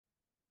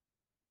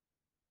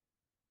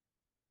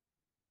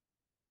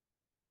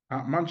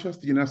At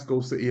Manchester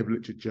UNESCO City of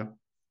Literature,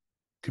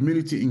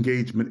 community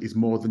engagement is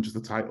more than just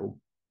a title.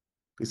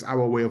 It's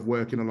our way of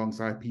working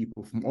alongside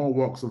people from all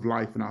walks of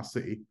life in our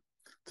city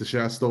to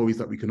share stories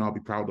that we can all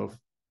be proud of.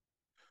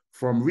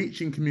 From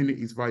reaching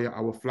communities via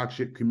our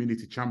flagship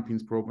Community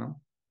Champions programme,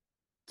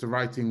 to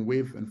writing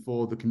with and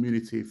for the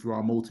community through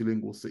our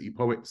multilingual city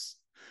poets,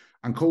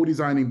 and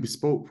co-designing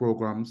bespoke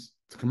programmes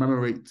to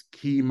commemorate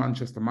key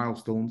Manchester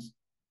milestones,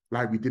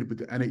 like we did with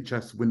the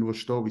NHS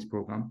Windrush Stories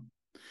programme.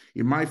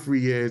 In my 3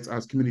 years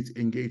as Community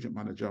Engagement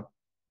Manager,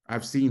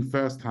 I've seen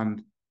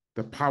firsthand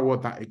the power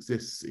that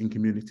exists in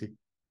community.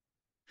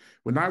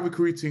 We're now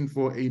recruiting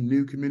for a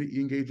new Community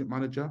Engagement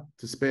Manager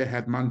to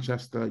spearhead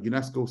Manchester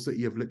UNESCO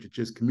City of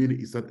Literature's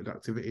community-centred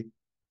activity.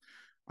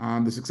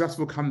 And the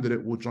successful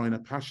candidate will join a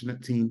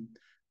passionate team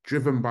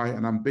driven by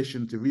an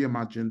ambition to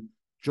reimagine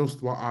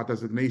just what our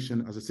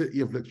designation as a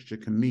City of Literature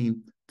can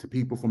mean to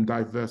people from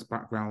diverse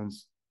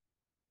backgrounds.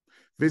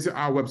 Visit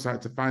our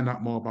website to find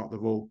out more about the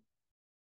role